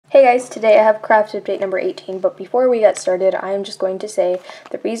Hey guys, today I have craft update number 18, but before we get started, I am just going to say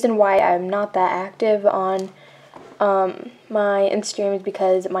the reason why I'm not that active on my Instagram is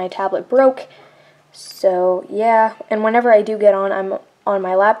because my tablet broke. So yeah, and whenever I do get on, I'm on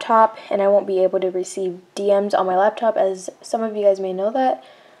my laptop, and I won't be able to receive DMs on my laptop, as some of you guys may know that.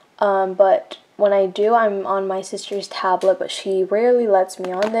 But when I do, I'm on my sister's tablet, but she rarely lets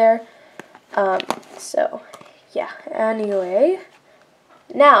me on there. So yeah, anyway.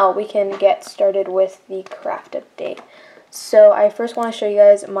 Now we can get started with the craft update. So I first want to show you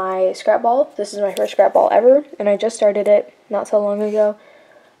guys my scrap ball. This is my first scrap ball ever, and I just started it not so long ago.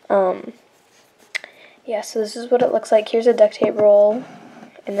 Yeah, so this is what it looks like. Here's a duct tape roll,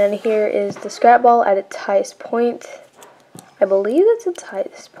 and then here is the scrap ball at its highest point. I believe it's its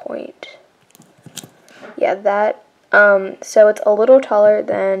highest point. Yeah, that. So it's a little taller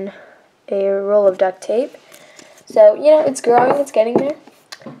than a roll of duct tape. So, you know, it's growing, it's getting there.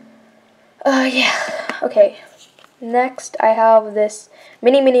 Yeah, okay. Next, I have this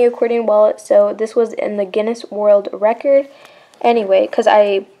mini accordion wallet. So this was in the Guinness World Record. Anyway, because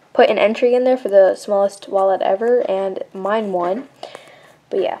I put an entry in there for the smallest wallet ever, and mine won.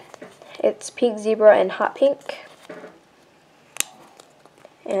 But yeah, it's pink zebra and hot pink.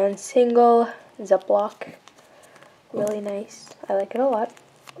 And single Ziploc. Really nice. I like it a lot.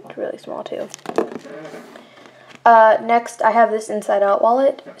 It's really small too. Next, I have this inside out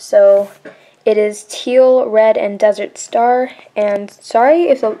wallet. So it is teal, red, and desert star. And sorry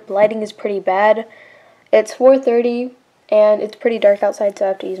if the lighting is pretty bad. It's 4:30 and it's pretty dark outside, so I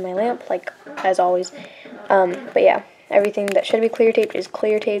have to use my lamp, like as always. But yeah, everything that should be clear taped is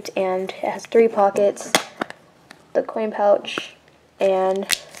clear taped, and it has 3 pockets, the coin pouch, and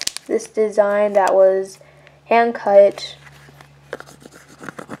this design that was hand cut.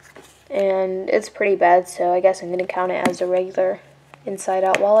 And it's pretty bad, so I guess I'm going to count it as a regular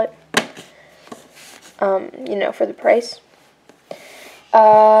inside-out wallet, you know, for the price.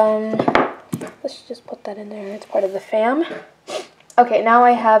 Let's just put that in there. It's part of the fam. Okay, now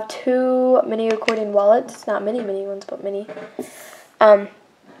I have 2 mini accordion wallets. Not mini ones, but mini.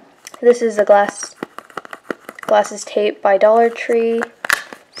 This is a glasses tape by Dollar Tree.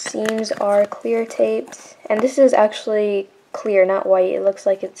 Seams are clear taped. And this is actually clear, not white. It looks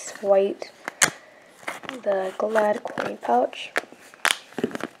like it's white. The Glad coin pouch.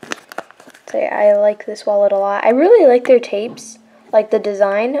 So yeah, I like this wallet a lot. I really like their tapes, like the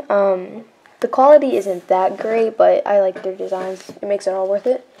design. The quality isn't that great, but I like their designs. It makes it all worth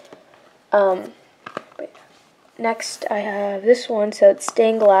it. But next I have this one. So it's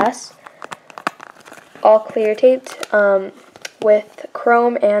stained glass, all clear taped, with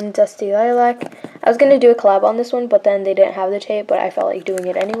chrome and dusty lilac. I was going to do a collab on this one, but then they didn't have the tape, but I felt like doing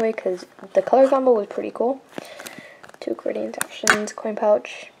it anyway because the color combo was pretty cool. 2 accordion sections, coin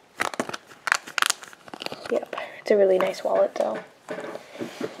pouch. Yep, it's a really nice wallet though.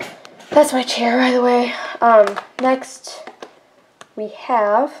 That's my chair, by the way. Next we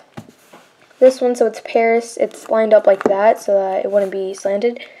have this one. So it's Paris. It's lined up like that so that it wouldn't be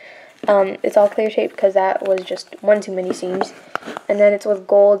slanted. It's all clear tape because that was just one too many seams. And then it's with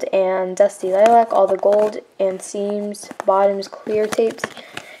gold and dusty lilac, all the gold and seams, bottoms clear tapes.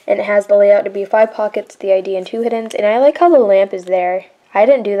 And it has the layout to be 5 pockets, the ID, and 2 hiddens. And I like how the lamp is there. I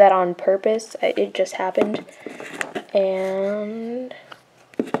didn't do that on purpose. It just happened. And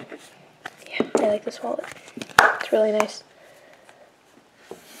yeah, I like this wallet. It's really nice.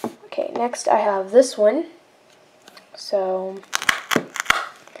 Okay, next I have this one. So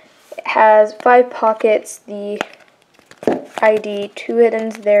it has 5 pockets, the ID, 2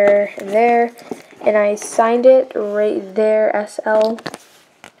 hiddens there and there, and I signed it right there, SL,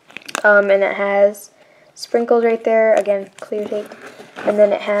 and it has sprinkles right there, again, clear tape, and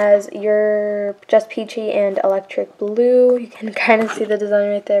then it has your Just Peachy and Electric Blue. You can kind of see the design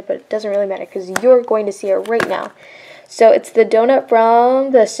right there, but it doesn't really matter because you're going to see it right now. So it's the donut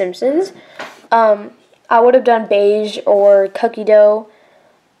from The Simpsons. I would have done beige or cookie dough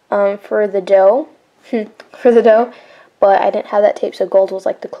for the dough, but I didn't have that tape, so gold was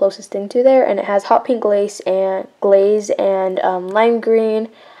like the closest thing to there. And it has hot pink glaze and lime green,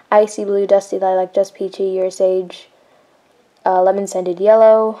 icy blue, dusty lilac, Just Peachy, your sage, lemon scented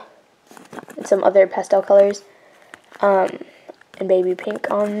yellow, and some other pastel colors, and baby pink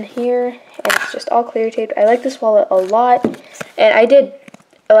on here. And it's just all clear taped. I like this wallet a lot, and I did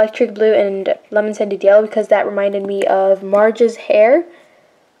electric blue and lemon scented yellow because that reminded me of Marge's hair,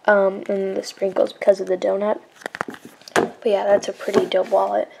 and the sprinkles because of the donut. But yeah, that's a pretty dope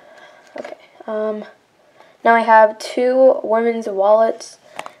wallet. Okay, now I have 2 women's wallets.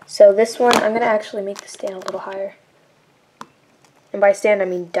 So this one, I'm going to actually make the stand a little higher. And by stand, I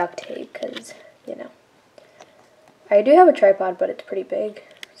mean duct tape, because, you know. I do have a tripod, but it's pretty big.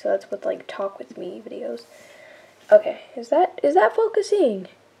 So that's with, like, talk with me videos. Okay, is that focusing?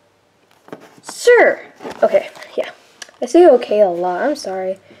 Sir! Okay, yeah. I say okay a lot, I'm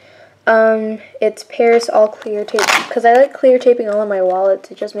sorry. It's Paris all clear tape, because I like clear taping all of my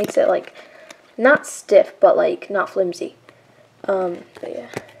wallets. It just makes it, like, not stiff, but, like, not flimsy. But yeah.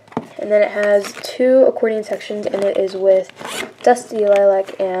 And then it has 2 accordion sections, and it is with dusty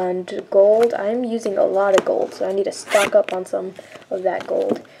lilac and gold. I'm using a lot of gold, so I need to stock up on some of that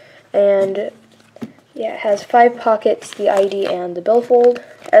gold. And yeah, it has 5 pockets, the ID, and the billfold.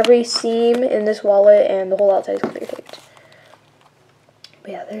 Every seam in this wallet and the whole outside is clear taped.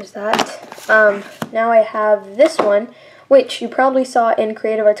 But yeah, there's that. Now I have this one, which you probably saw in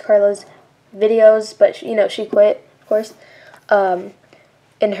Creative Arts Carla's videos, but you know, she quit, of course.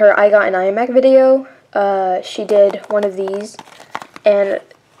 In her I Got an iMac video, she did one of these, and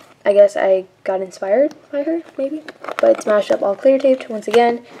I guess I got inspired by her, maybe. But it's mashed up all clear taped, once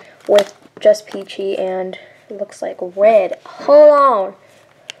again, with just peachy, and it looks like red. Hold on!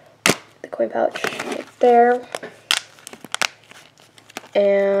 The coin pouch right there.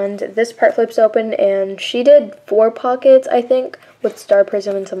 And this part flips open, and she did 4 pockets, I think, with Star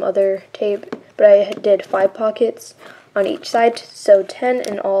Prism and some other tape, but I did 5 pockets on each side, so 10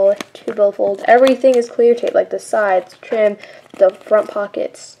 in all, 2 billfolds. Everything is clear tape, like the sides, trim, the front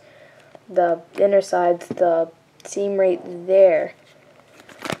pockets, the inner sides, the seam right there.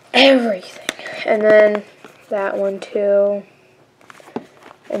 Everything. And then that one too.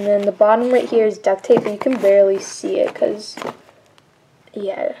 And then the bottom right here is duct tape, but you can barely see it because,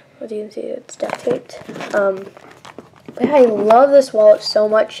 yeah, as you can see, it's duct taped. But yeah, I love this wallet so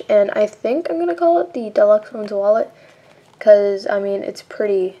much, and I think I'm gonna call it the Deluxe Ones wallet because I mean it's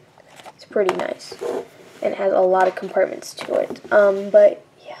pretty nice, and it has a lot of compartments to it. But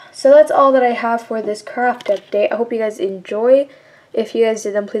yeah, so that's all that I have for this craft update. I hope you guys enjoy. If you guys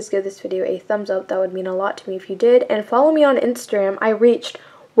did, then please give this video a thumbs up. That would mean a lot to me if you did. And follow me on Instagram. I reached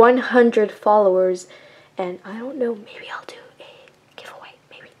 100 followers, and I don't know, maybe I'll do a giveaway,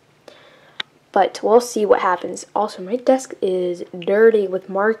 maybe. But we'll see what happens. Also, my desk is dirty with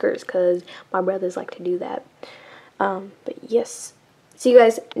markers because my brothers like to do that. But yes, see you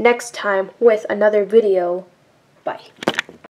guys next time with another video. Bye.